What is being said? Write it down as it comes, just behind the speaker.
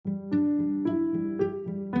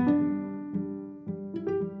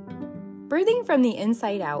Birthing from the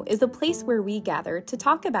Inside Out is a place where we gather to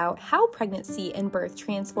talk about how pregnancy and birth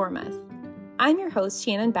transform us. I'm your host,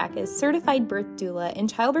 Shannon Backus, certified birth doula and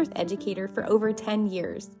childbirth educator for over 10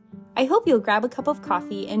 years. I hope you'll grab a cup of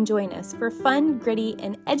coffee and join us for fun, gritty,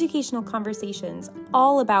 and educational conversations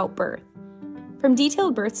all about birth. From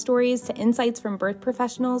detailed birth stories to insights from birth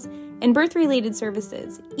professionals and birth-related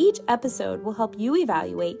services, each episode will help you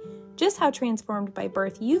evaluate just how transformed by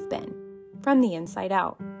birth you've been from the inside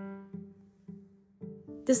out.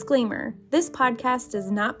 Disclaimer: this podcast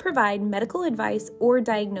does not provide medical advice or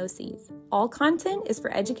diagnoses. All content is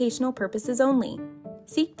for educational purposes only.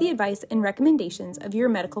 Seek the advice and recommendations of your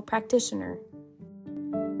medical practitioner.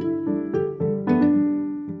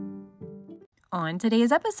 On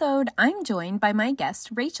today's episode, I'm joined by my guest,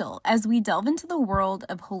 Rachel, as we delve into the world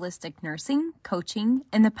of holistic nursing, coaching,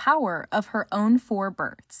 and the power of her own 4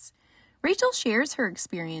 births. Rachel shares her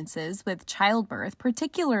experiences with childbirth,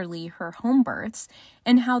 particularly her home births,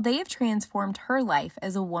 and how they have transformed her life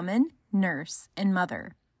as a woman, nurse, and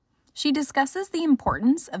mother. She discusses the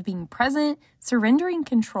importance of being present, surrendering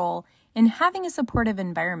control, and having a supportive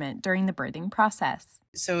environment during the birthing process.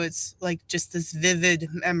 So it's like just this vivid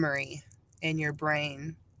memory in your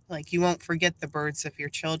brain. Like you won't forget the births of your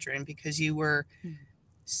children because you were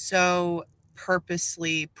so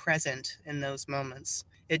purposely present in those moments.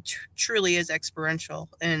 It truly is experiential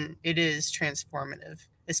and it is transformative,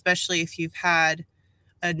 especially if you've had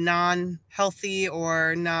a non-healthy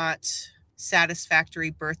or not satisfactory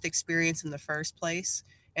birth experience in the first place,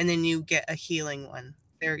 and then you get a healing one.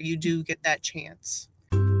 There, you do get that chance.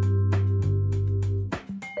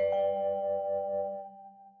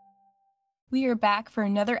 We are back for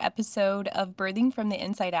another episode of Birthing from the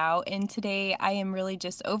Inside Out, and today I am really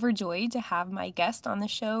just overjoyed to have my guest on the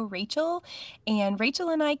show, Rachel. And Rachel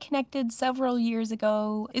and I connected several years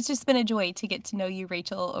ago. It's just been a joy to get to know you,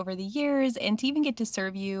 Rachel, over the years, and to even get to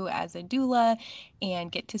serve you as a doula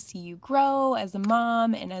and get to see you grow as a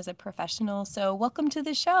mom and as a professional. So welcome to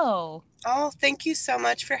the show. Oh, thank you so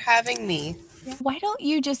much for having me. Why don't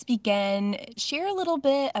you just begin, share a little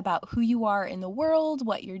bit about who you are in the world,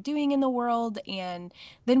 what you're doing in the world, and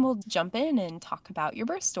then we'll jump in and talk about your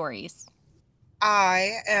birth stories.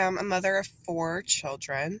 I am a mother of 4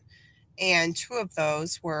 children, and 2 of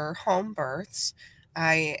those were home births.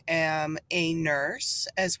 I am a nurse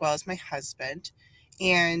as well as my husband,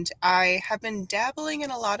 and I have been dabbling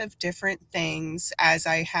in a lot of different things as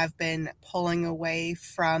I have been pulling away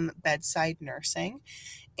from bedside nursing.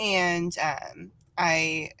 And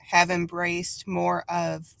I have embraced more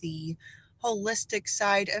of the holistic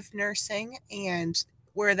side of nursing, and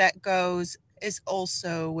where that goes is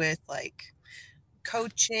also with like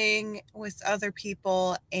coaching with other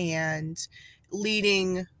people and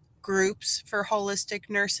leading groups for holistic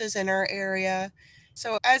nurses in our area.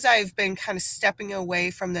 So as I've been kind of stepping away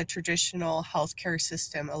from the traditional healthcare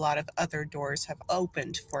system, a lot of other doors have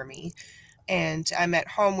opened for me. And I'm at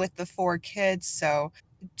home with the 4 kids, so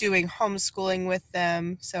doing homeschooling with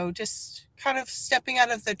them. So just kind of stepping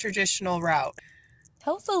out of the traditional route.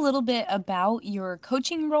 Tell us a little bit about your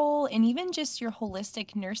coaching role and even just your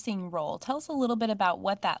holistic nursing role. Tell us a little bit about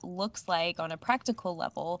what that looks like on a practical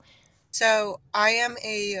level. So I am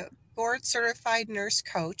a board certified nurse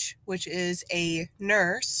coach, which is a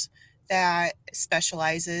nurse that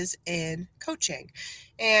specializes in coaching.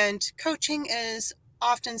 And coaching is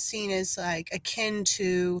often seen as like akin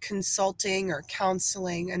to consulting or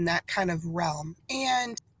counseling and that kind of realm.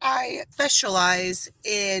 And I specialize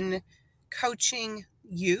in coaching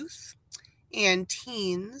youth and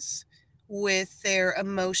teens with their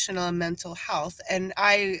emotional and mental health. And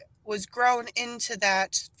I was grown into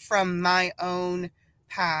that from my own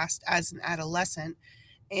past as an adolescent.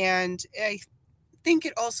 And I think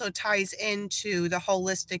it also ties into the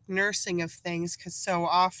holistic nursing of things because so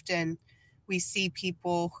often we see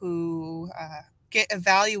people who get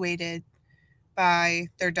evaluated by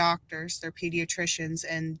their doctors, their pediatricians,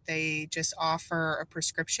 and they just offer a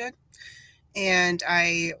prescription. And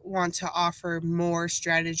I want to offer more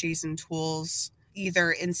strategies and tools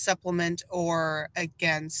either in supplement or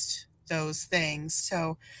against those things.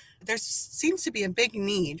 So there seems to be a big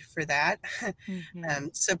need for that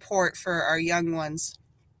support for our young ones,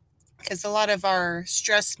 because a lot of our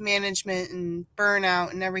stress management and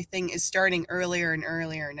burnout and everything is starting earlier and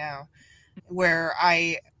earlier now, where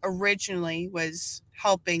I originally was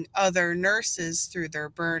helping other nurses through their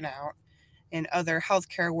burnout and other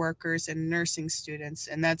healthcare workers and nursing students.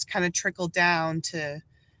 And that's kind of trickled down to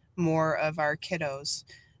more of our kiddos.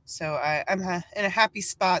 So I'm in a happy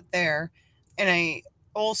spot there. And I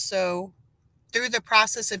also through the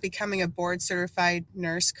process of becoming a board certified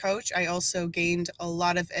nurse coach, I also gained a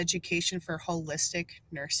lot of education for holistic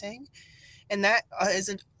nursing, and that is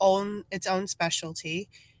its own specialty.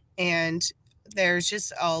 And there's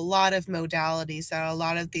just a lot of modalities that a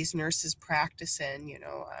lot of these nurses practice in.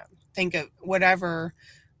 Think of whatever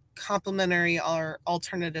complementary or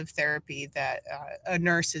alternative therapy that a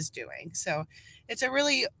nurse is doing. So it's a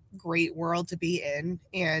really great world to be in,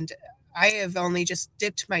 and I have only just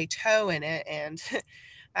dipped my toe in it, and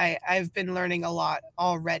I've been learning a lot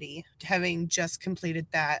already, having just completed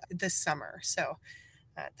that this summer. So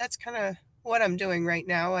that's kind of what I'm doing right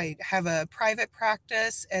now. I have a private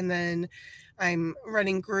practice, and then I'm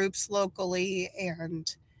running groups locally,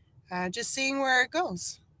 and just seeing where it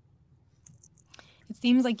goes. It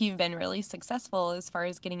seems like you've been really successful as far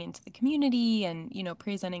as getting into the community and,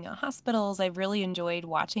 presenting at hospitals. I've really enjoyed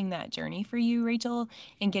watching that journey for you, Rachel,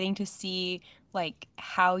 and getting to see like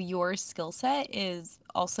how your skill set is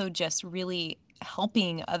also just really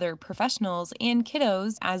helping other professionals and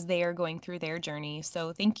kiddos as they are going through their journey.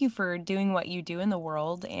 So thank you for doing what you do in the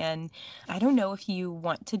world. And I don't know if you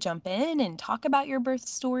want to jump in and talk about your birth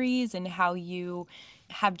stories and how you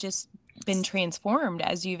have just been transformed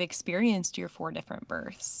as you've experienced your 4 different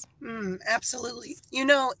births. Absolutely.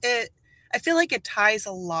 I feel like it ties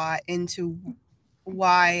a lot into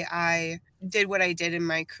why I did what I did in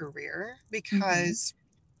my career, because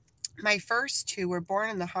my first two were born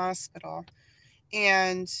in the hospital,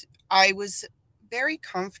 and I was very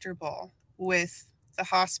comfortable with the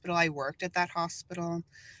hospital. I worked at that hospital.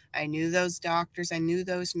 I knew those doctors, I knew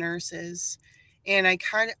those nurses, and I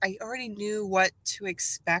already knew what to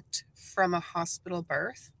expect from a hospital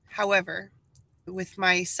birth. However, with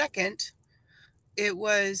my second, it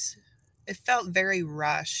was it felt very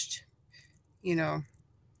rushed. You know,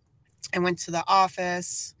 I went to the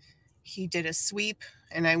office, he did a sweep,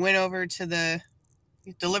 and I went over to the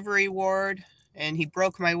delivery ward, and he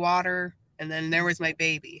broke my water, and then there was my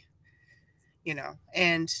baby.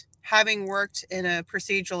 And having worked in a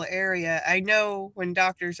procedural area, I know when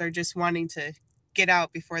doctors are just wanting to get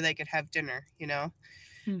out before they could have dinner.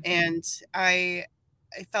 Mm-hmm. And I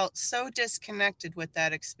felt so disconnected with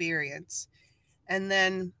that experience. And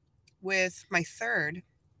then with my third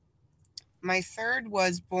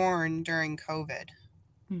was born during COVID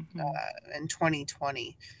Mm-hmm. in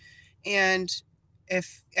 2020. And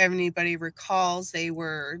if anybody recalls, they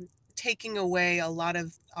were taking away a lot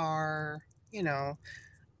of our,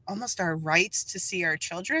 almost our rights to see our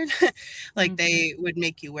children. Like, Mm-hmm. they would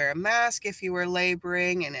make you wear a mask if you were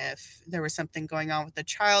laboring, and if there was something going on with the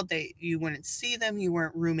child, you wouldn't see them, you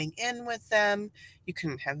weren't rooming in with them, you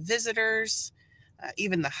couldn't have visitors.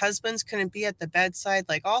 Even the husbands couldn't be at the bedside.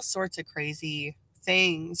 Like, all sorts of crazy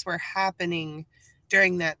things were happening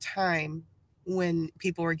during that time when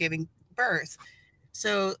people were giving birth.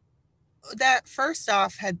 So that first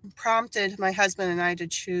off had prompted my husband and I to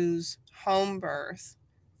choose home birth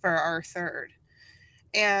for our third.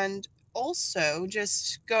 And also,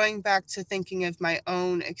 just going back to thinking of my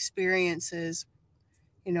own experiences,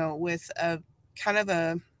 with a kind of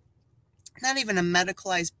a not even a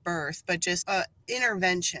medicalized birth, but just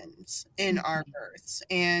interventions in our Mm-hmm. births,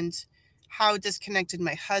 and how disconnected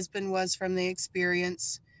my husband was from the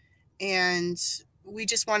experience. And we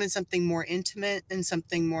just wanted something more intimate and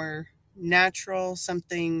something more natural,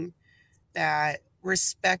 something that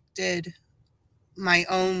respected my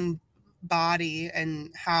own body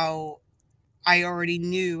and how I already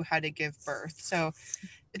knew how to give birth. So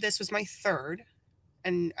this was my third,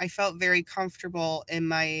 and I felt very comfortable in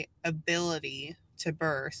my ability to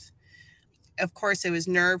birth. Of course, it was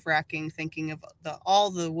nerve-wracking thinking of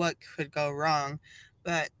all the what could go wrong,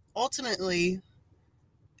 but ultimately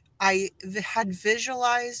had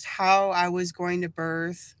visualized how I was going to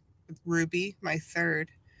birth Ruby, my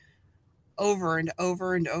third, over and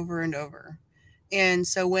over and over and over. And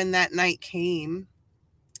so when that night came,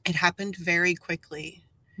 it happened very quickly.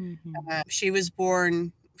 Mm-hmm. She was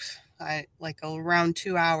born like around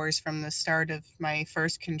 2 hours from the start of my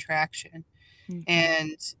first contraction. Mm-hmm.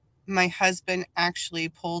 And my husband actually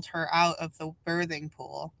pulled her out of the birthing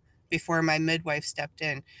pool before my midwife stepped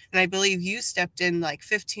in. And I believe you stepped in like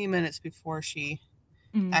 15 minutes before she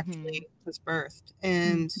Mm-hmm. actually was birthed.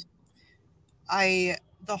 And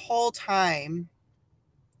the whole time,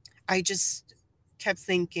 I just kept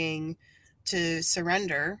thinking to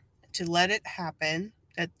surrender, to let it happen,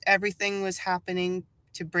 that everything was happening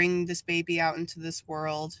to bring this baby out into this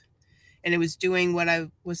world, and it was doing what I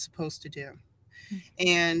was supposed to do.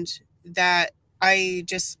 And that I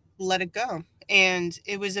just let it go. And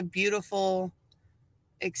it was a beautiful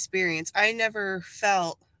experience. I never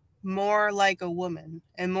felt more like a woman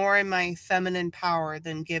and more in my feminine power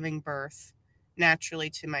than giving birth naturally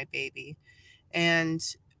to my baby. And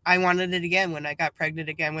I wanted it again when I got pregnant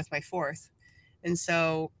again with my fourth. And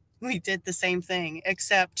so we did the same thing,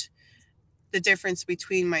 except the difference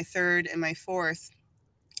between my third and my fourth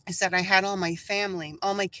is that I had all my family,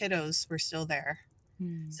 all my kiddos were still there.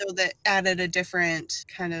 Mm. So that added a different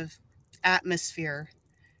kind of atmosphere.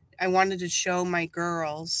 I wanted to show my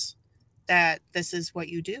girls that this is what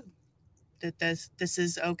you do, that this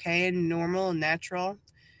is okay and normal and natural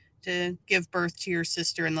to give birth to your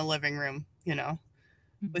sister in the living room,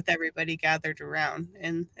 with everybody gathered around.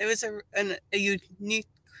 And it was a unique,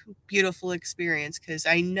 beautiful experience because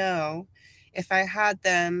I know if I had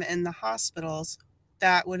them in the hospitals,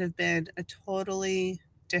 that would have been a totally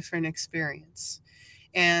different experience.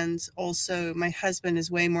 And also, my husband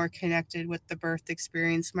is way more connected with the birth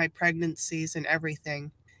experience, my pregnancies, and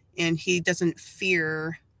everything. And he doesn't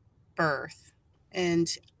fear birth. And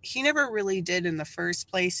he never really did in the first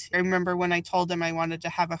place. I remember when I told him I wanted to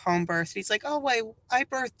have a home birth, he's like, "Oh, I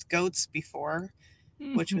birthed goats before,"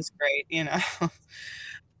 which was great.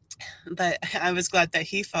 But I was glad that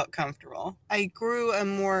he felt comfortable. I grew a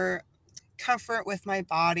more comfort with my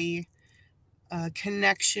body, a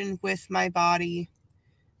connection with my body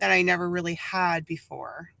that I never really had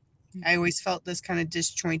before. I always felt this kind of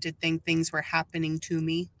disjointed thing. Things were happening to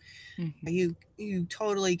me. You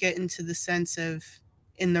totally get into the sense of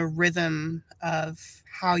in the rhythm of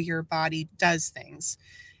how your body does things.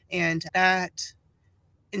 And that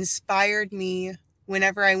inspired me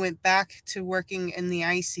whenever I went back to working in the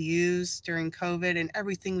ICUs during COVID and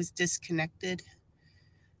everything was disconnected,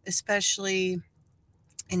 especially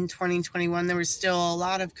in 2021. There was still a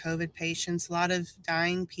lot of COVID patients, a lot of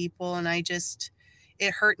dying people, and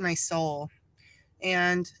it hurt my soul.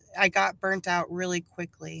 And I got burnt out really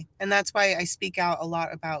quickly. And that's why I speak out a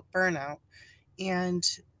lot about burnout. And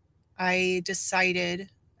I decided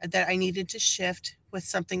that I needed to shift with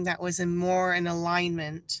something that was more in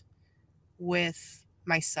alignment with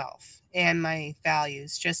myself and my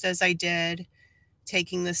values, just as I did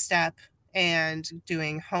taking the step and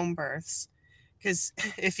doing home births. Because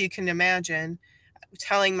if you can imagine,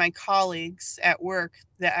 telling my colleagues at work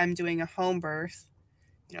that I'm doing a home birth,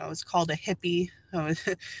 it's called a hippie,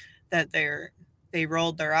 that they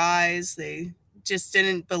rolled their eyes. They just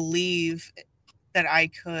didn't believe that I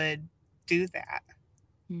could do that,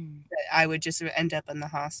 that I would just end up in the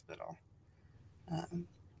hospital.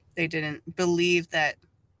 They didn't believe that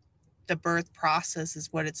the birth process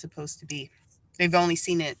is what it's supposed to be. They've only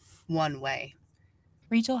seen it one way.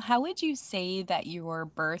 Rachel, how would you say that your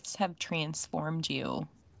births have transformed you?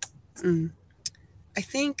 Mm. I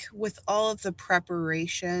think with all of the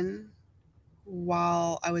preparation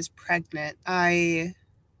while I was pregnant,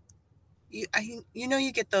 you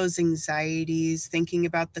get those anxieties thinking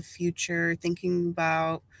about the future, thinking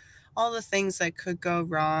about all the things that could go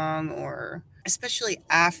wrong, or especially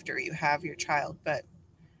after you have your child. But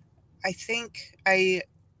I think I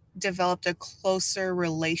developed a closer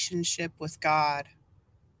relationship with God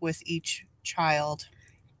with each child.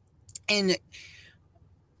 And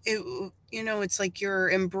it's like you're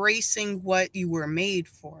embracing what you were made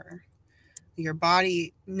for. Your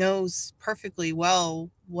body knows perfectly well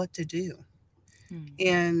what to do.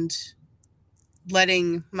 And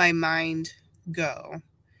letting my mind go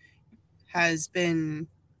has been,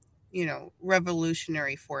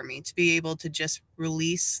 revolutionary for me to be able to just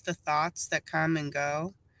release the thoughts that come and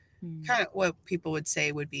go. Kind of what people would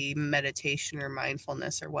say would be meditation or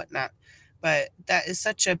mindfulness or whatnot. But that is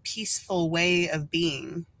such a peaceful way of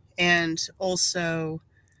being. And also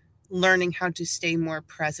learning how to stay more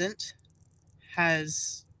present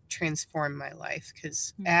has transformed my life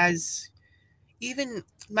because as even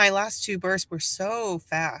my last two births were so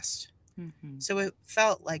fast. So it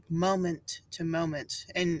felt like moment to moment.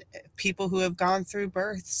 And people who have gone through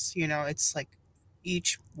births, it's like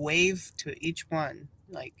each wave to each one.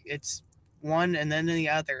 Like it's one and then the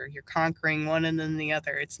other. You're conquering one and then the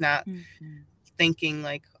other. It's not thinking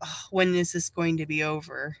like, oh, when is this going to be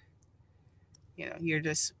over? You're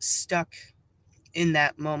just stuck in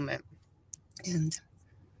that moment. And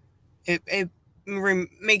it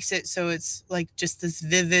makes it so it's like just this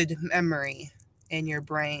vivid memory in your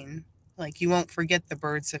brain. Like you won't forget the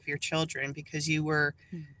births of your children because you were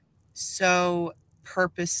so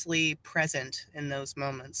purposely present in those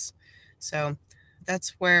moments. So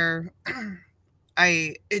that's where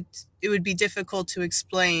it would be difficult to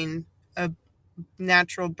explain a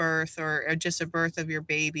natural birth or just a birth of your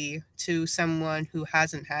baby to someone who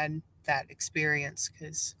hasn't had that experience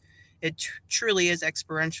because it truly is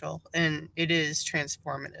experiential and it is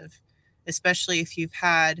transformative, especially if you've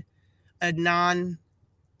had a non-healthy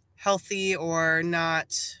or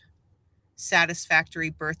not satisfactory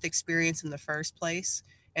birth experience in the first place,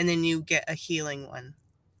 and then you get a healing one.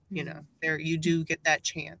 There you do get that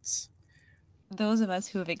chance. Those of us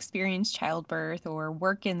who have experienced childbirth or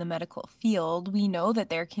work in the medical field, we know that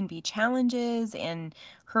there can be challenges and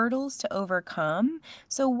hurdles to overcome.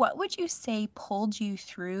 So, what would you say pulled you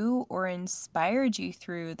through or inspired you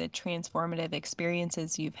through the transformative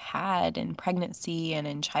experiences you've had in pregnancy and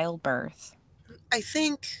in childbirth? I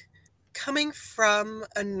think coming from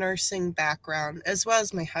a nursing background, as well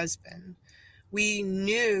as my husband, we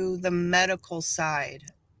knew the medical side.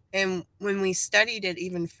 And when we studied it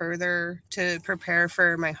even further to prepare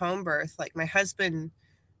for my home birth, like my husband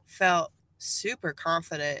felt super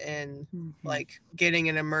confident in Mhm. like getting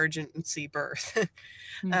an emergency birth.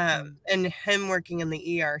 Mhm. And him working in the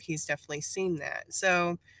ER, he's definitely seen that.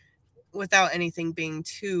 So without anything being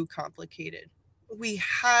too complicated, we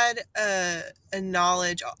had a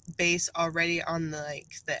knowledge base already on the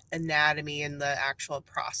anatomy and the actual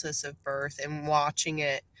process of birth and watching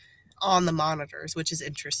it on the monitors, which is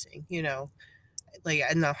interesting. Like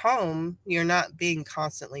in the home, you're not being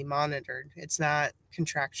constantly monitored. It's not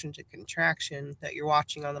contraction to contraction that you're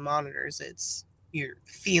watching on the monitors. It's you're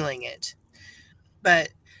feeling it. But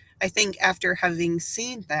I think after having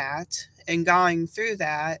seen that and going through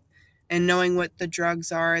that and knowing what the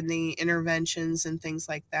drugs are and the interventions and things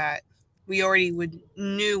like that, we already would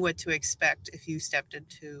knew what to expect if you stepped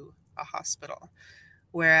into a hospital.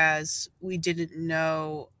 Whereas we didn't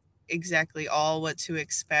know exactly all what to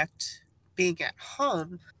expect being at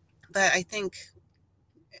home. But I think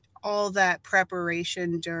all that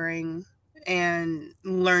preparation during and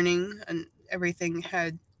learning and everything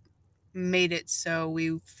had made it so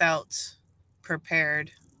we felt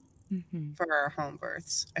prepared Mhm. for our home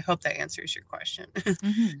births. I hope that answers your question.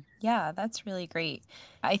 Yeah, that's really great.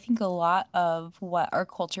 I think a lot of what our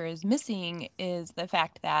culture is missing is the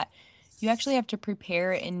fact that you actually have to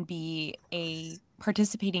prepare and be a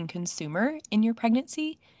participating consumer in your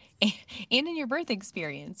pregnancy and in your birth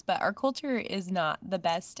experience. But our culture is not the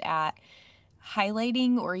best at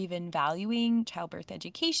highlighting or even valuing childbirth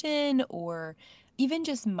education or even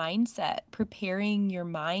just mindset, preparing your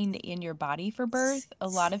mind and your body for birth. A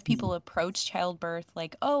lot of people approach childbirth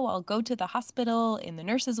like, oh, I'll go to the hospital and the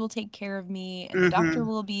nurses will take care of me and the doctor Mm-hmm.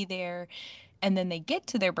 will be there. And then they get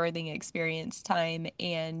to their birthing experience time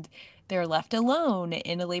and they're left alone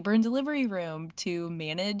in a labor and delivery room to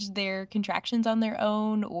manage their contractions on their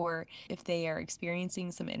own, or if they are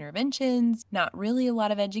experiencing some interventions, not really a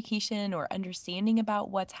lot of education or understanding about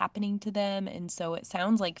what's happening to them. And so it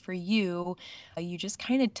sounds like for you, you just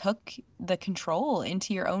kind of took the control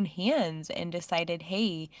into your own hands and decided,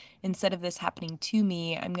 hey, instead of this happening to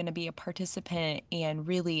me, I'm going to be a participant and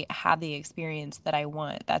really have the experience that I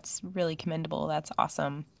want. That's really commendable. That's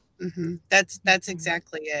awesome. Mm-hmm. That's Mhm.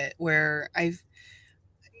 exactly it. Where I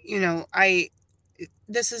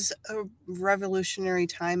this is a revolutionary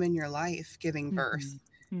time in your life, giving birth. Mhm.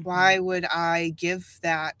 Mhm. Why would I give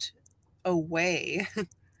that away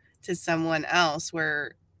to someone else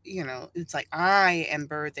where, it's like I am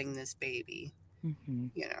birthing this baby.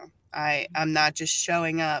 Mhm. I'm not just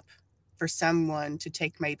showing up for someone to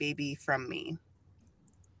take my baby from me.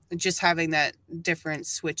 Just having that different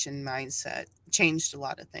switch in mindset changed a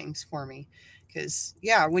lot of things for me. Because,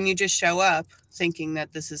 yeah, when you just show up thinking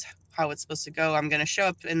that this is how it's supposed to go, I'm going to show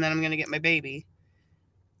up and then I'm going to get my baby,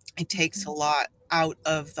 it takes a Mhm. lot out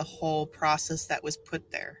of the whole process that was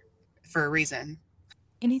put there for a reason.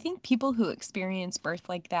 And I think people who experience birth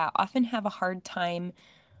like that often have a hard time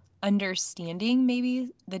understanding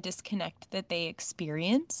maybe the disconnect that they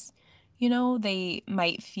experience. They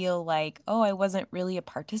might feel like, oh, I wasn't really a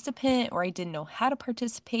participant, or I didn't know how to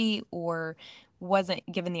participate, or wasn't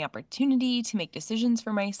given the opportunity to make decisions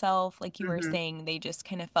for myself. Like you were Hmm. saying, they just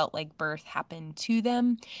kind of felt like birth happened to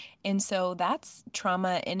them. And so that's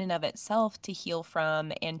trauma in and of itself to heal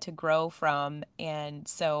from and to grow from. And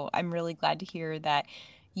so I'm really glad to hear that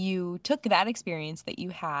you took that experience that you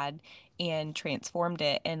had and transformed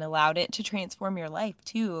it and allowed it to transform your life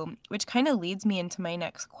too, which kind of leads me into my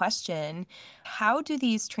next question. How do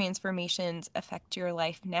these transformations affect your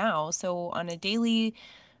life now? So, on a daily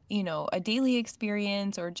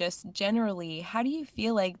experience or just generally, how do you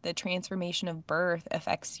feel like the transformation of birth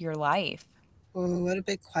affects your life? Oh, what a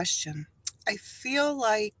big question. I feel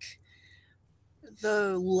like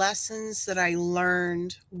the lessons that I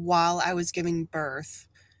learned while I was giving birth,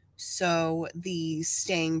 so the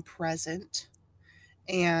staying present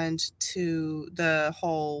and to the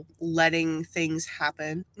whole letting things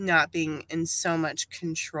happen, not being in so much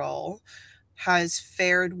control, has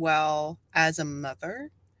fared well as a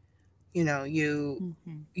mother. You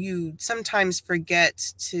Mhm. you sometimes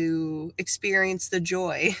forget to experience the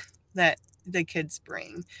joy that the kids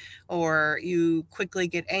bring, or you quickly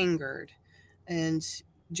get angered, and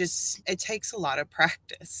just it takes a lot of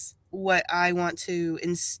practice. What I want to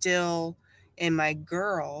instill in my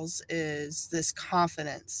girls is this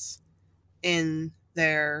confidence in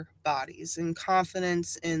their bodies and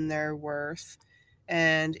confidence in their worth.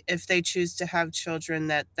 And if they choose to have children,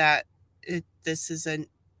 this is a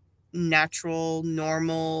natural,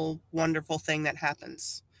 normal, wonderful thing that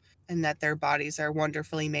happens, and that their bodies are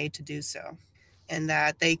wonderfully made to do so. And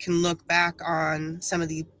that they can look back on some of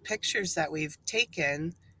the pictures that we've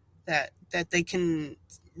taken, that they can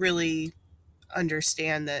really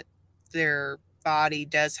understand that their body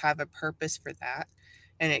does have a purpose for that,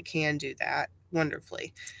 and it can do that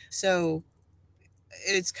wonderfully. So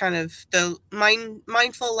it's kind of the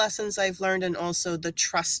mindful lessons I've learned, and also the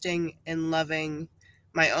trusting and loving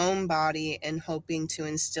my own body and hoping to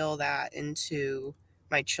instill that into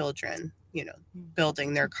my children,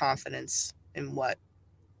 building their confidence in what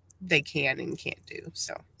they can and can't do.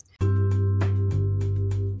 So,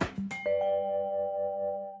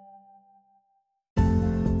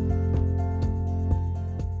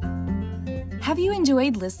 Have you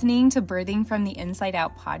enjoyed listening to Birthing from the Inside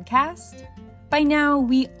Out podcast? By now,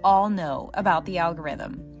 we all know about the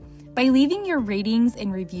algorithm. By leaving your ratings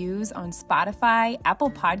and reviews on Spotify, Apple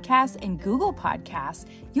Podcasts, and Google Podcasts,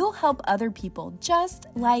 you'll help other people just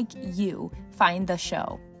like you find the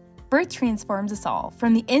show. Birth transforms us all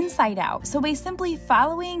from the inside out, so by simply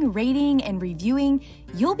following, rating, and reviewing,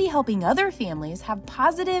 you'll be helping other families have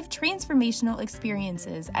positive transformational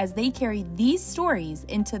experiences as they carry these stories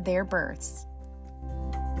into their births.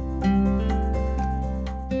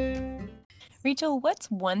 Rachel, what's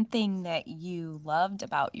one thing that you loved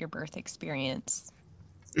about your birth experience?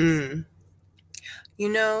 mm,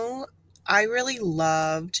 I really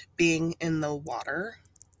loved being in the water.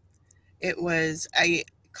 I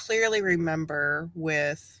clearly remember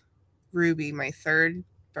with Ruby, my third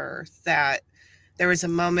birth, that there was a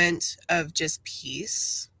moment of just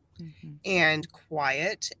peace Mhm. and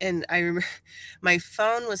quiet. And I remember my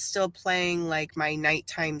phone was still playing like my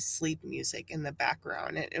nighttime sleep music in the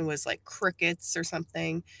background. It was like crickets or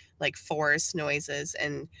something, like forest noises.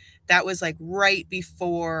 And that was like right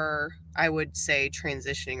before, I would say,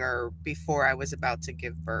 transitioning, or before I was about to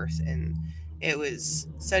give birth. And it was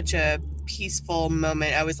such a peaceful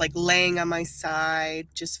moment. I was like laying on my side,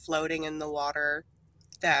 just floating in the water,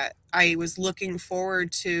 that I was looking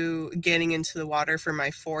forward to getting into the water for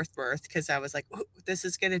my fourth birth, because I was like, "Ooh, this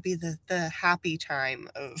is going to be the happy time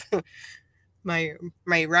of my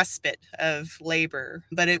respite of labor."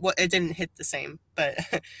 But it didn't hit the same. But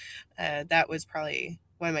that was probably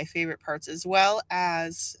one of my favorite parts, as well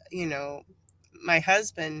as my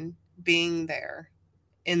husband being there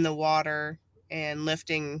in the water and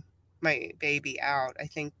lifting my baby out. I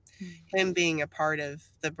think him being a part of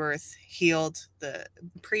the birth healed the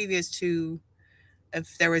previous two,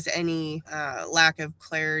 if there was any lack of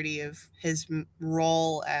clarity of his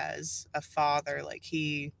role as a father. Like,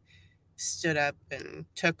 he stood up and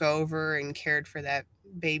took over and cared for that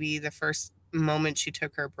baby the first moment she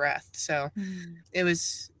took her breath. So that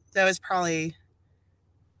was probably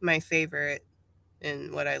my favorite,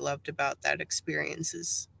 and what I loved about that experience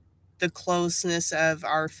is the closeness of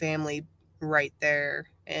our family right there.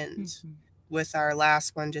 And Mhm. with our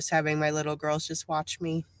last one, just having my little girls just watch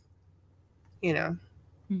me, you know,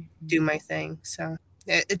 do Mhm. my thing. So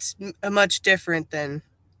it's a much different than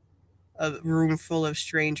a room full of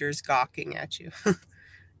strangers gawking at you.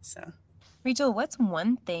 So, Rachel, what's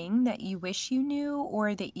one thing that you wish you knew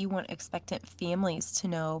or that you want expectant families to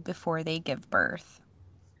know before they give birth?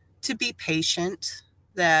 to be patient,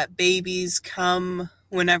 that babies come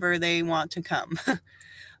whenever they want to come.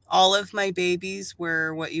 All of my babies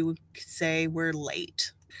were what you would say were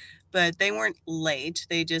late, but they weren't late.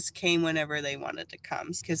 They just came whenever they wanted to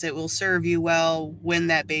come, because it will serve you well when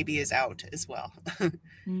that baby is out as well.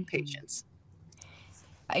 Mhm. Patience.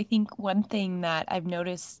 I think one thing that I've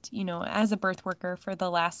noticed, as a birth worker for the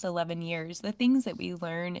last 11 years, the things that we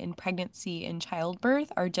learn in pregnancy and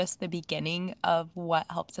childbirth are just the beginning of what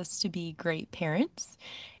helps us to be great parents.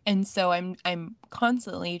 And so I'm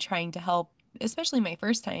constantly trying to help, especially my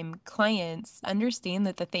first time clients, understand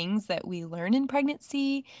that the things that we learn in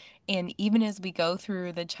pregnancy and even as we go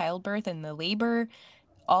through the childbirth and the labor,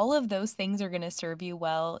 all of those things are going to serve you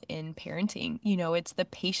well in parenting. It's the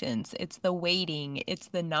patience, it's the waiting, it's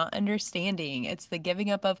the not understanding, it's the giving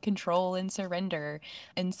up of control and surrender.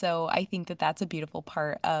 And so I think that that's a beautiful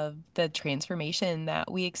part of the transformation that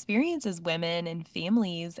we experience as women and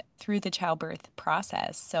families through the childbirth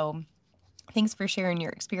process. So Thanks for sharing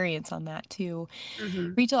your experience on that too.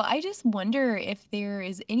 Hmm. Rachel, I just wonder if there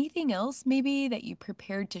is anything else maybe that you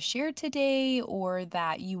prepared to share today or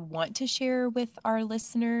that you want to share with our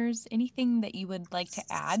listeners, anything that you would like to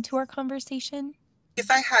add to our conversation? If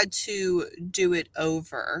I had to do it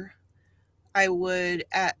over, I would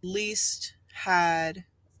at least had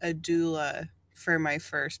a doula for my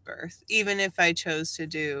first birth, even if I chose to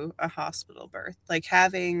do a hospital birth. Like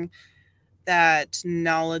having that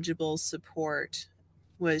knowledgeable support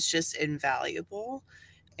was just invaluable.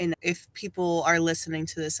 And if people are listening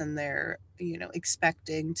to this and they're,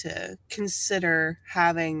 expecting to consider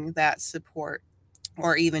having that support,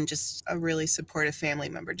 or even just a really supportive family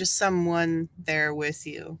member, just someone there with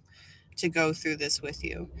you to go through this with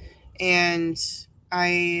you. And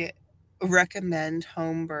I recommend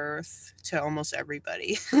home birth to almost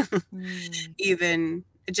everybody, Mm, even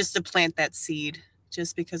just to plant that seed,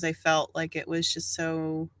 just because I felt like it was just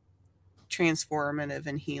so transformative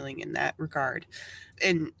and healing in that regard.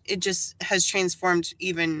 And it just has transformed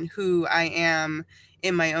even who I am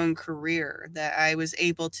in my own career, that I was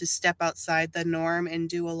able to step outside the norm and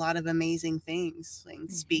do a lot of amazing things, like mhm,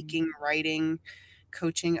 speaking, writing,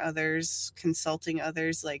 coaching others, consulting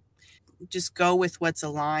others, like just go with what's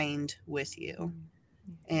aligned with you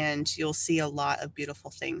mm, and you'll see a lot of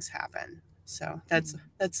beautiful things happen. So that's mm.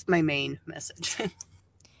 that's my main message.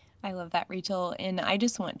 I love that, Rachel. And I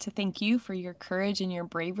just want to thank you for your courage and your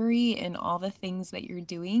bravery and all the things that you're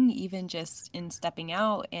doing, even just in stepping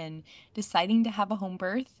out and deciding to have a home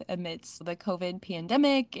birth amidst the COVID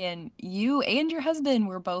pandemic. And you and your husband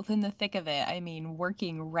were both in the thick of it. I mean,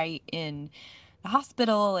 working right in the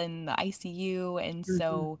hospital and the ICU. And Mhm.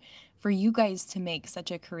 so for you guys to make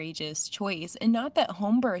such a courageous choice, and not that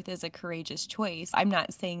home birth is a courageous choice, I'm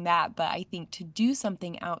not saying that, but I think to do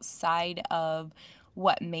something outside of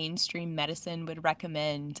what mainstream medicine would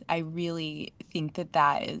recommend, I really think that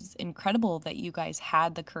that is incredible that you guys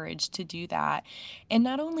had the courage to do that. And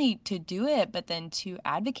not only to do it, but then to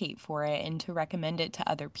advocate for it and to recommend it to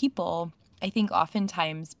other people. I think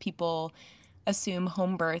oftentimes people assume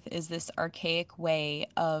home birth is this archaic way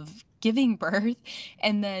of giving birth.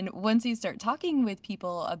 And then once you start talking with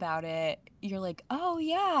people about it, you're like, oh,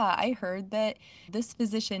 yeah, I heard that this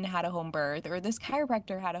physician had a home birth, or this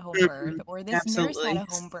chiropractor had a home birth, Mhm. or this nurse had Absolutely. a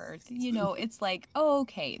home birth. It's like, oh,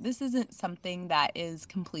 okay, this isn't something that is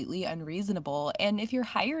completely unreasonable. And if you're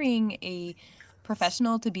hiring a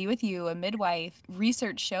professional to be with you, a midwife,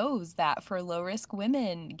 research shows that for low risk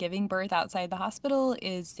women, giving birth outside the hospital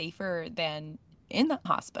is safer than in the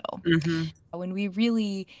hospital. Mhm. When we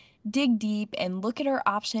really dig deep and look at our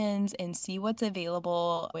options and see what's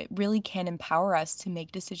available, it really can empower us to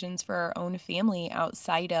make decisions for our own family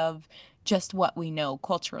outside of just what we know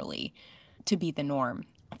culturally to be the norm.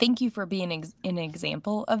 Thank you for being an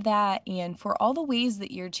example of that and for all the ways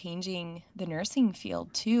that you're changing the nursing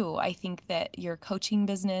field too. I think that your coaching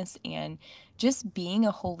business and just being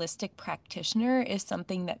a holistic practitioner is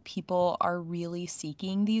something that people are really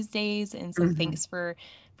seeking these days. And so Mhm. thanks for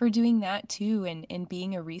doing that too and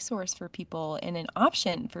being a resource for people and an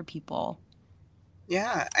option for people.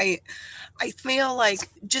 Yeah, I feel like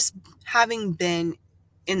just having been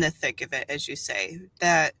in the thick of it, as you say,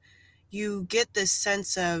 that you get this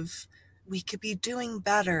sense of we could be doing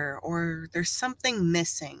better or there's something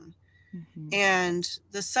missing. Mhm. And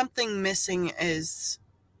the something missing is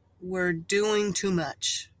we're doing too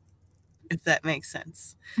much, if that makes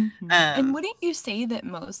sense. And Um, wouldn't you say that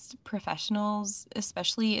most professionals,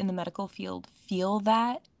 especially in the medical field, feel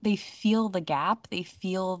that? They feel the gap. They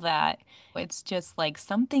feel that it's just like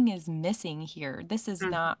something is missing here. mhm, This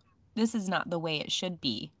is not the way it should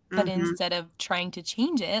be. But mhm. instead of trying to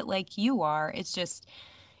change it like you are, it's just,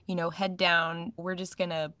 head down, we're just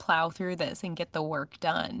gonna plow through this and get the work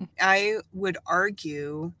done. I would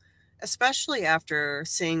argue, especially after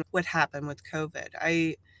seeing what happened with COVID,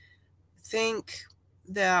 I think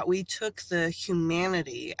that we took the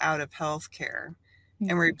humanity out of healthcare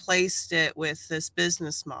and Mhm. replaced it with this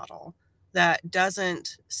business model that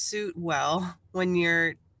doesn't suit well when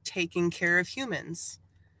you're taking care of humans.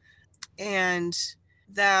 And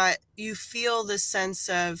that you feel this sense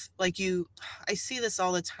of like I see this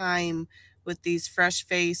all the time with these fresh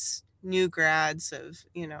face new grads of,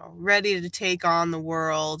 ready to take on the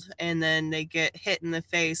world, and then they get hit in the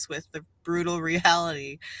face with the brutal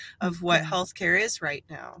reality of what Mhm. healthcare is right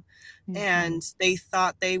now. Mhm. And they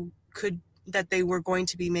thought could that they were going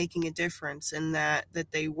to be making a difference, and that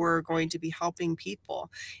they were going to be helping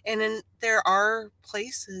people. And then there are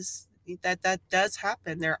places that does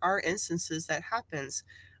happen. There are instances that happens,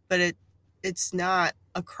 but it's not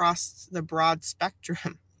across the broad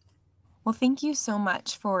spectrum. Well, thank you so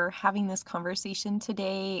much for having this conversation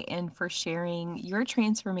today and for sharing your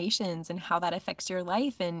transformations and how that affects your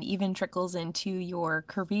life and even trickles into your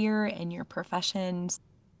career and your profession.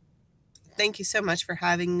 Thank you so much for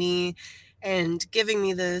having me and giving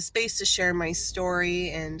me the space to share my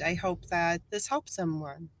story, and I hope that this helps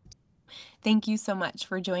someone. Thank you so much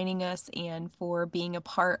for joining us and for being a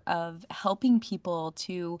part of helping people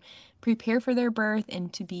to prepare for their birth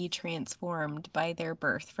and to be transformed by their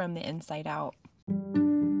birth from the inside out.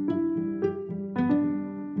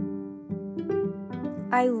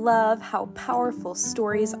 I love how powerful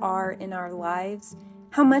stories are in our lives,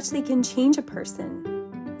 how much they can change a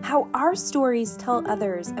person, how our stories tell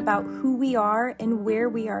others about who we are and where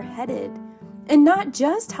we are headed, and not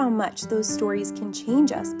just how much those stories can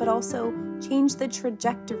change us, but also change the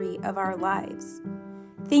trajectory of our lives.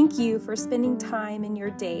 Thank you for spending time in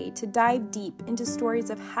your day to dive deep into stories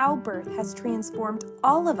of how birth has transformed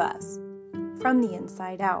all of us from the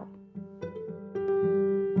inside out.